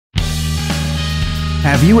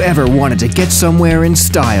Have you ever wanted to get somewhere in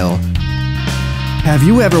style? Have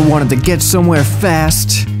you ever wanted to get somewhere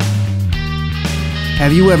fast?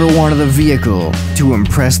 Have you ever wanted a vehicle to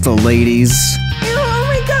impress the ladies? Ew, oh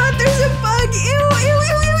my god, there's a bug! Ew, ew,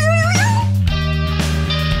 ew, ew,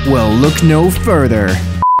 ew, ew. Well, look no further.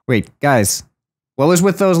 Wait, guys. What was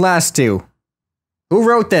with those last two? Who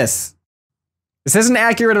wrote this? This isn't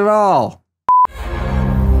accurate at all.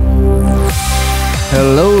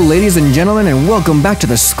 Hello, ladies and gentlemen, and welcome back to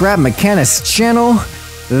the Scrap Mechanist channel.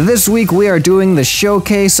 This week we are doing the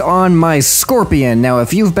showcase on my Scorpion. Now,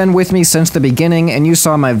 if you've been with me since the beginning and you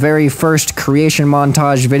saw my very first creation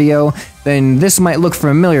montage video, then this might look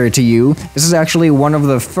familiar to you. This is actually one of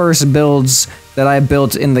the first builds that I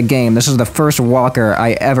built in the game. This is the first walker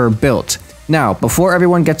I ever built. Now, before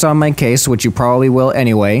everyone gets on my case, which you probably will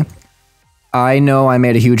anyway, I know I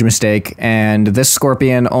made a huge mistake, and this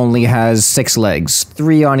Scorpion only has 6 legs,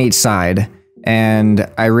 3 on each side. And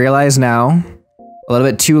I realize now, a little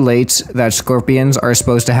bit too late, that Scorpions are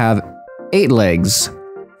supposed to have 8 legs,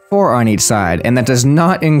 4 on each side, and that does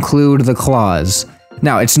not include the claws.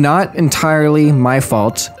 Now, it's not entirely my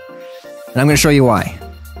fault, and I'm going to show you why.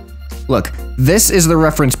 Look, this is the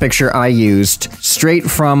reference picture I used, straight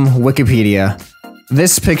from Wikipedia.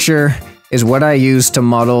 This picture is what I used to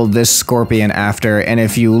model this Scorpion after, and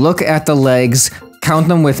if you look at the legs, count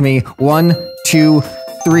them with me, 1, 2,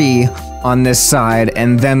 3 on this side,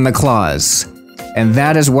 and then the claws. And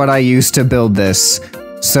that is what I used to build this.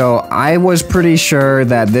 So I was pretty sure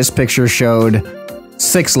that this picture showed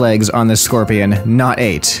 6 legs on this Scorpion, not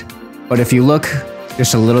 8. But if you look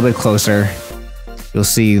just a little bit closer, you'll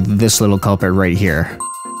see this little culprit right here.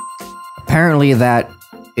 Apparently that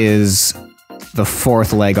is the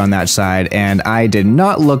 4th leg on that side, and I did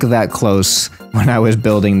not look that close when I was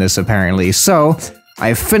building this apparently. So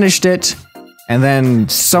I finished it, and then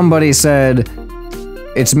somebody said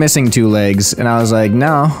it's missing 2 legs, and I was like,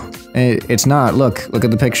 no, it's not. Look at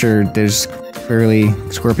the picture. There's clearly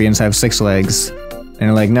Scorpions have 6 legs, and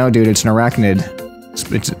they're like, no, dude, it's an arachnid.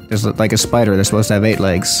 It's like a spider. They're supposed to have 8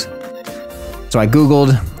 legs. So I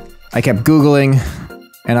Googled. I kept Googling,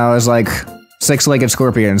 and I was like, 6-legged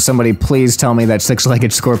scorpions. Somebody please tell me that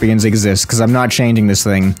 6-legged scorpions exist, because I'm not changing this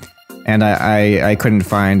thing. And I couldn't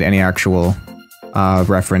find any actual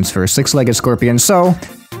reference for 6-legged scorpion, so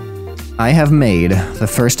I have made the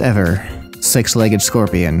first ever 6-legged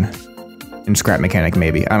scorpion. In Scrap Mechanic,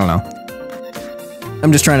 maybe. I don't know.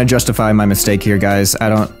 I'm just trying to justify my mistake here, guys. I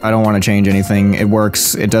don't want to change anything. It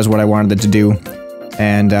works. It does what I wanted it to do.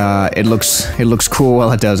 And it looks cool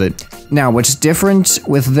while it does it. Now, what's different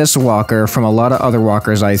with this walker from a lot of other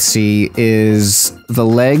walkers I see is the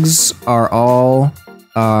legs are all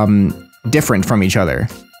different from each other.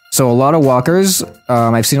 So a lot of walkers,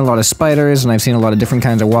 I've seen a lot of spiders and I've seen a lot of different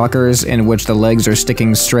kinds of walkers in which the legs are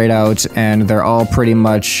sticking straight out and they're all pretty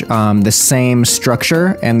much the same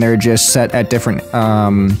structure, and they're just set at different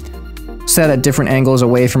angles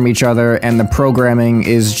away from each other, and the programming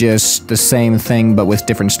is just the same thing but with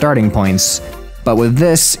different starting points. But with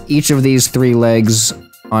this, each of these 3 legs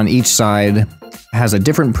on each side has a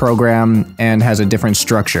different program and has a different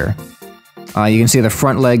structure. You can see the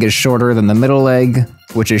front leg is shorter than the middle leg,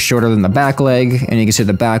 which is shorter than the back leg, and you can see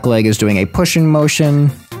the back leg is doing a pushing motion,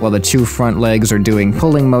 while the 2 front legs are doing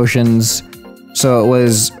pulling motions. So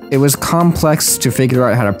it was complex to figure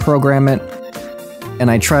out how to program it, and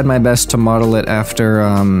I tried my best to model it after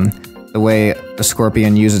the way the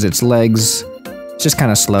Scorpion uses its legs. It's just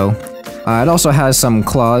kind of slow. It also has some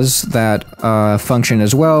claws that function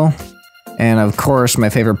as well, and of course my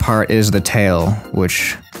favorite part is the tail,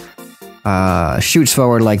 which shoots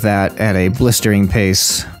forward like that at a blistering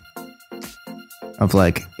pace of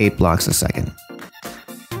like 8 blocks a second.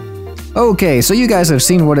 Okay, so you guys have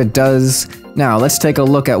seen what it does. Now let's take a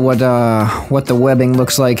look at what the webbing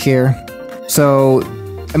looks like here. So,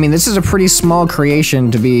 I mean, this is a pretty small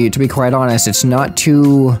creation, to be quite honest. It's not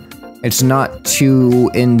too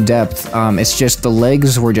in-depth. It's just the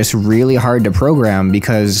legs were just really hard to program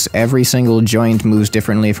because every single joint moves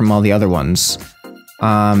differently from all the other ones.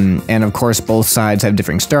 And of course both sides have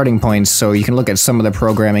different starting points, so you can look at some of the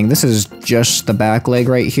programming. This is just the back leg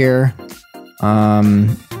right here.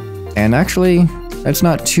 And actually, that's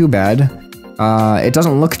not too bad. It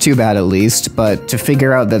doesn't look too bad at least, but to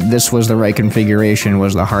figure out that this was the right configuration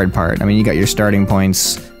was the hard part. I mean, you got your starting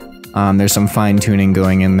points. There's some fine-tuning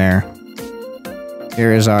going in there.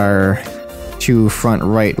 Here is our 2 front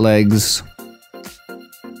right legs.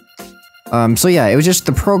 So yeah, it was just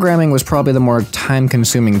the programming was probably the more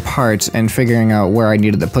time-consuming part, and figuring out where I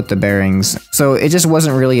needed to put the bearings. So it just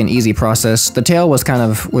wasn't really an easy process. The tail was kind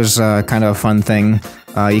of a fun thing.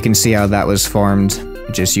 You can see how that was formed.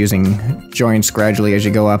 just using joints gradually as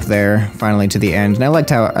you go up there, finally to the end. And I like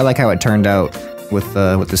how it turned out with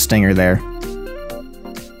the stinger there.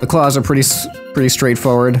 The claws are pretty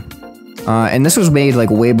straightforward. And this was made like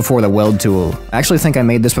way before the weld tool. I actually think I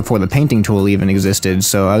made this before the painting tool even existed,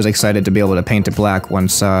 so I was excited to be able to paint it black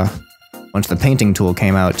once the painting tool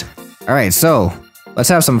came out. Alright, so let's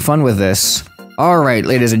have some fun with this. Alright,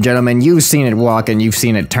 ladies and gentlemen, you've seen it walk and you've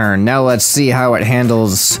seen it turn. Now let's see how it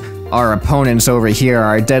handles our opponents over here,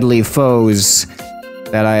 our deadly foes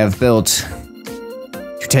that I have built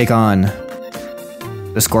to take on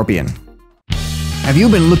the Scorpion. Have you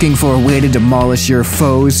been looking for a way to demolish your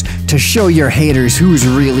foes, to show your haters who's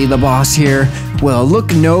really the boss here? Well,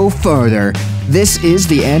 look no further. This is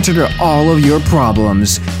the answer to all of your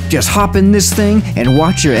problems. Just hop in this thing and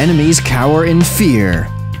watch your enemies cower in fear.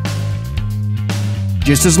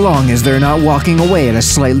 Just as long as they're not walking away at a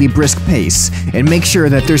slightly brisk pace, and make sure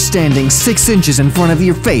that they're standing 6 inches in front of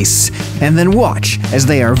your face, and then watch as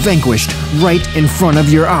they are vanquished right in front of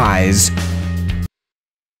your eyes.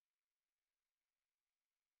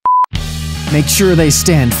 Make sure they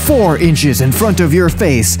stand 4 inches in front of your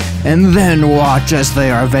face, and then watch as they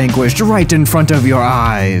are vanquished right in front of your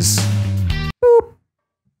eyes. Boop.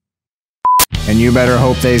 And you better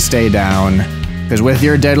hope they stay down, because with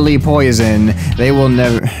your deadly poison, they will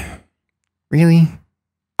never... Really?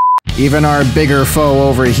 Even our bigger foe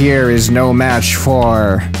over here is no match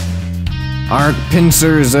for... our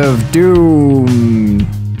pincers of doom.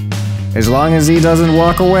 As long as he doesn't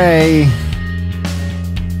walk away...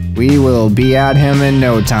 we will be at him in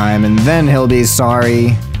no time, and then he'll be sorry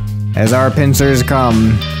as our pincers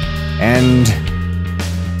come and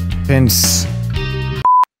pinch.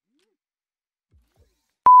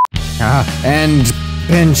 And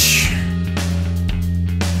pinch.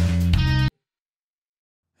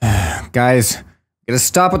 Guys, gotta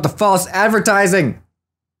stop with the false advertising.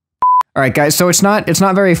 Alright guys, so it's not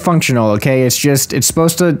very functional, okay? It's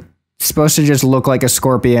supposed to just look like a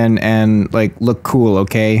scorpion and, like, look cool,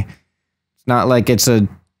 okay? It's not like it's a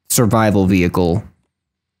survival vehicle.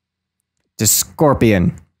 It's a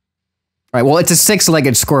scorpion. Alright, well, it's a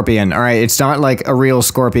 6-legged scorpion, alright? It's not like a real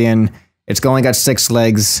scorpion. It's only got 6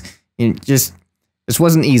 legs. This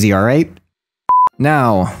wasn't easy, alright?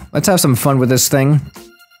 Now, let's have some fun with this thing.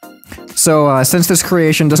 So, since this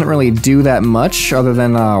creation doesn't really do that much other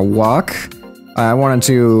than, walk, I wanted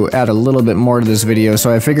to add a little bit more to this video,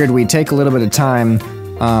 so I figured we'd take a little bit of time,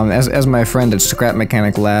 as my friend at Scrap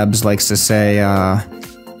Mechanic Labs likes to say,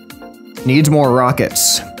 needs more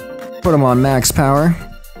rockets. Put them on max power.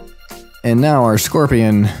 And now our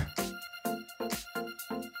Scorpion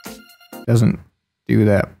doesn't do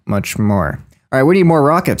that much more. Alright, we need more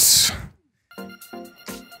rockets.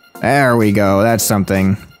 There we go, that's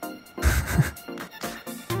something.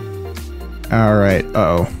 Alright,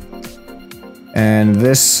 uh-oh. And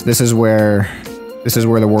this is where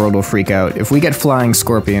the world will freak out. If we get flying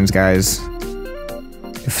scorpions, guys,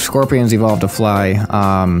 if scorpions evolve to fly,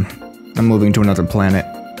 I'm moving to another planet.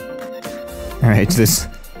 Alright, this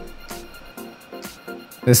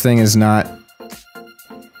thing is not...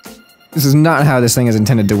 this is not how this thing is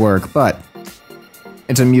intended to work, but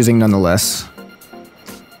it's amusing nonetheless.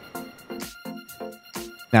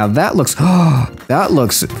 Now that looks... that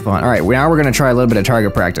looks fun. Alright, now we're gonna try a little bit of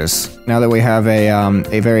target practice. Now that we have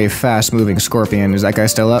a very fast-moving scorpion. Is that guy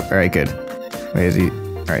still up? Alright, good. Wait, is he...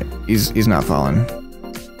 alright, he's not falling.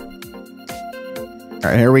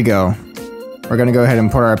 Alright, here we go. We're gonna go ahead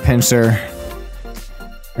and put our pincer...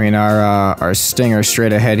 our stinger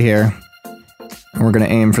straight ahead here. And we're gonna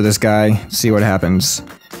aim for this guy, see what happens.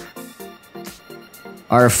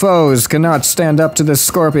 Our foes cannot stand up to this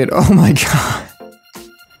scorpion. Oh my god.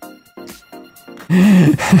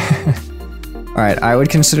 Alright, I would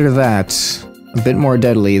consider that a bit more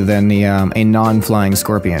deadly than the, a non-flying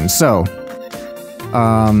scorpion. So,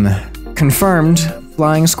 confirmed,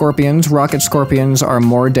 flying scorpions, rocket scorpions, are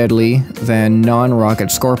more deadly than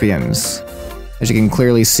non-rocket scorpions. As you can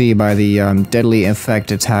clearly see by the, deadly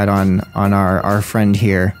effect it's had on our friend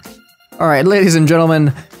here. Alright, ladies and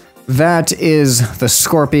gentlemen, that is the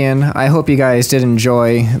Scorpion. I hope you guys did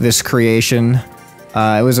enjoy this creation.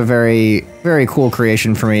 It was a very, very cool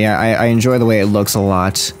creation for me. I enjoy the way it looks a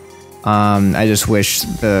lot. I just wish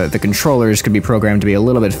the controllers could be programmed to be a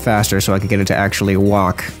little bit faster so I could get it to actually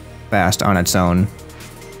walk fast on its own.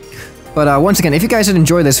 But once again, if you guys did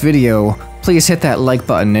enjoy this video, please hit that like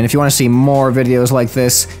button, and if you want to see more videos like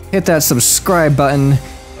this, hit that subscribe button,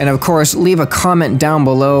 and of course, leave a comment down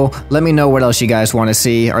below. Let me know what else you guys want to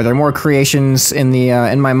see. Are there more creations in the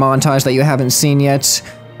in my montage that you haven't seen yet?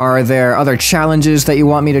 Are there other challenges that you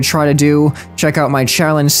want me to try to do? Check out my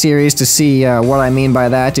challenge series to see what I mean by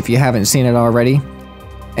that if you haven't seen it already.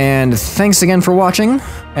 And thanks again for watching,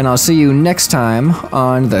 and I'll see you next time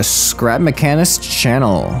on the Scrap Mechanist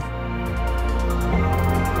channel.